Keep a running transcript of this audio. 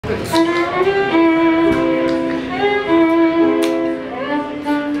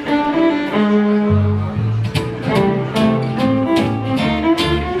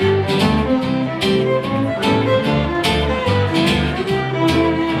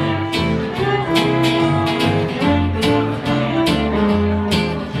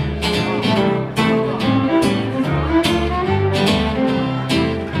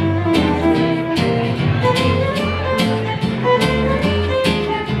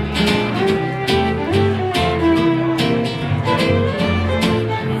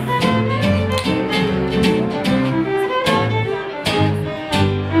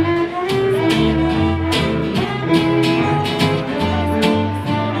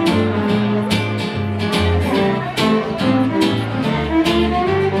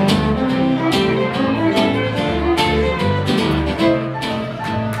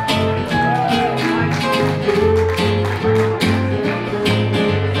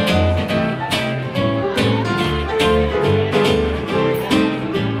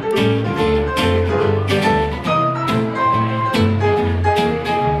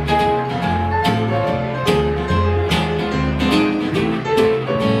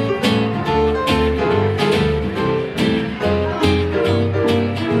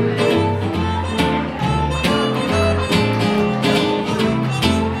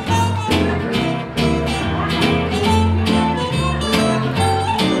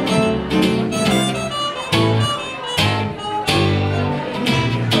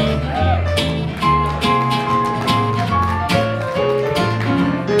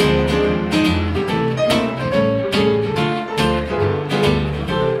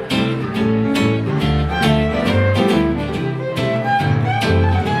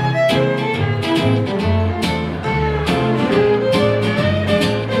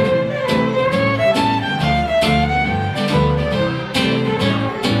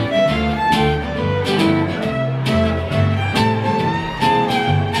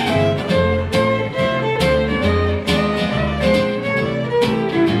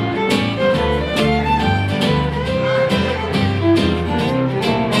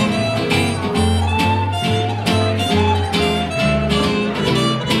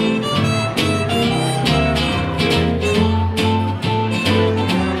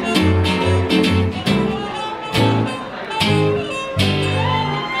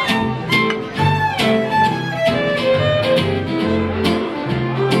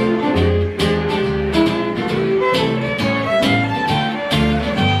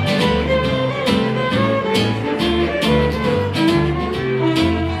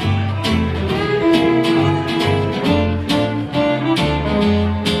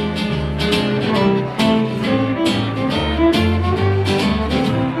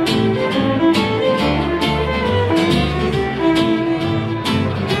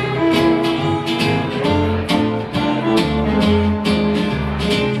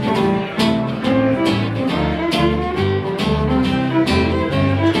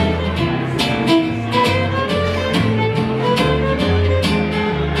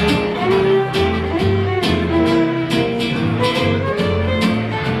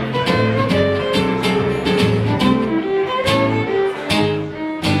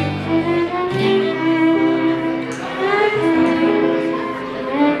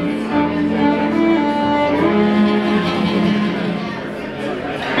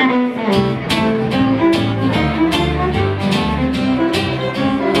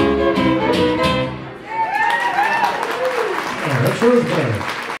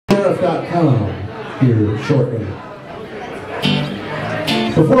here shortly.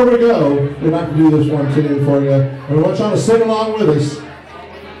 Before we go, we'd like to do this one too for you. And we want y'all to sing along with us,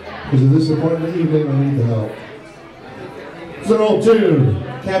 because at this point in the evening, we need the help. It's an old tune,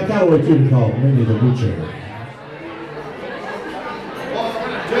 Cab Calloway tune called Minnie the Butcher.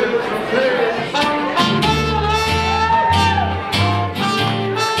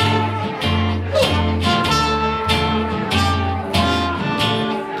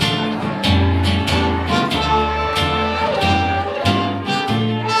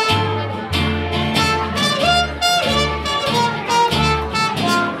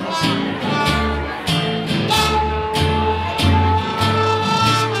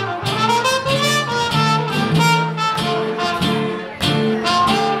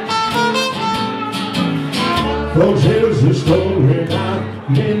 Folks, here's the story about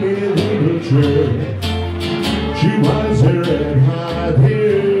Minnie the Butcher. She was a red-hot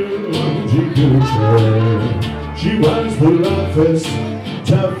hillbilly butcher. She was the roughest,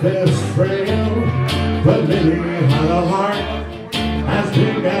 toughest friend, but Minnie had a heart as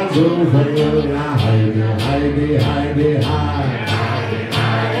big as a whale. Hidey, hidey, hidey, hidey, hidey,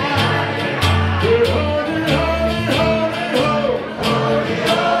 hidey.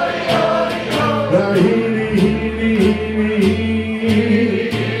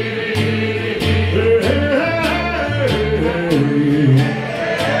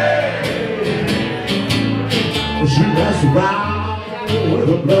 walks around with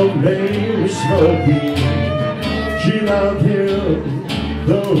a blow named Smokey. She loved him,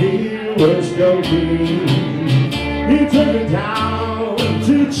 though he was joking. He took her down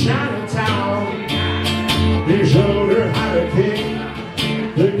to Chinatown. He showed her how to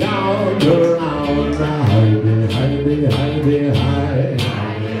kick the gown around. Hidey, hidey, hidey,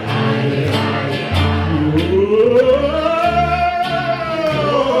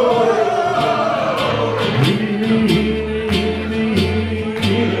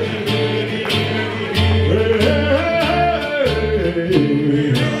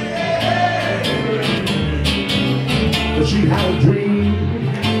 She had a dream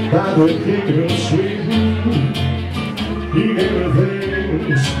by the king of Sweden. He gave her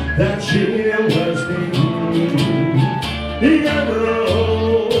things that she was needing. He gave her a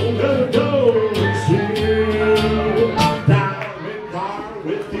hold of a golden seal, diamond car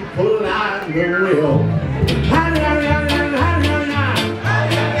with the pull on the wheel.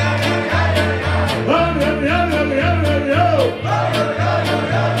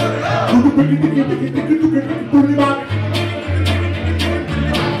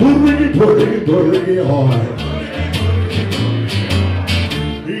 Boogie hard.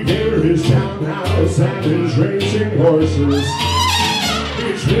 He gave her his townhouse and his racing horses.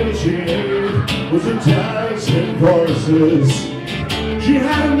 Each meal she ate was a dozen courses. She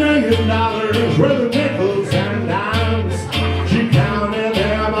had $1 million worth of nickels and dimes. She counted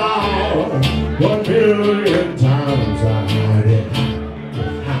them all 1 million times.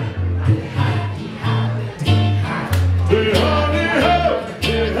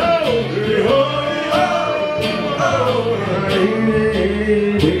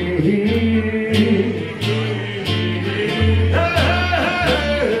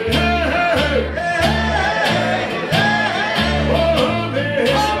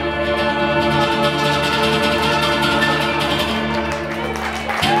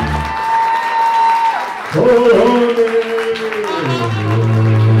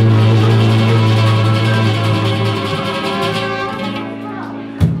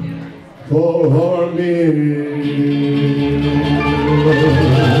 For me.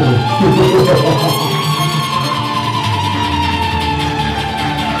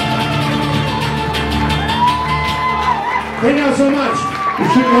 Thank you so much. The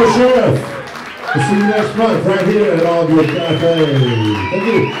Chico Sheriff. We'll see you next month right here at AllGood Cafe. Thank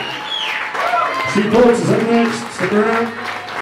you. Steve Colts is up next. Stick around.